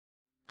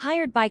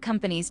Hired by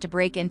companies to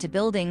break into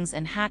buildings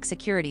and hack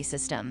security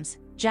systems,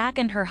 Jack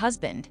and her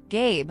husband,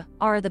 Gabe,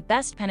 are the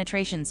best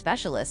penetration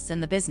specialists in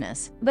the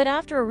business. But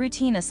after a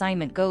routine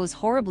assignment goes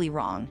horribly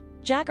wrong,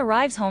 Jack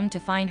arrives home to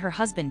find her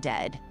husband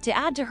dead. To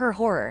add to her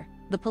horror,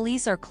 the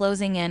police are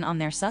closing in on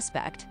their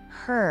suspect,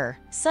 her.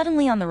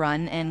 Suddenly on the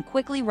run and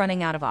quickly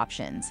running out of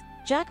options,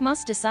 Jack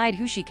must decide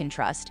who she can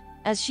trust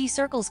as she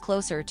circles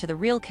closer to the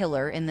real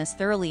killer in this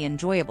thoroughly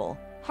enjoyable,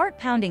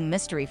 heart-pounding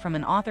mystery from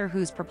an author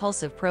whose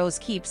propulsive prose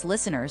keeps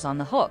listeners on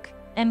the hook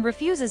and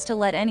refuses to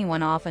let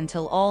anyone off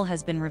until all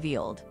has been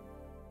revealed.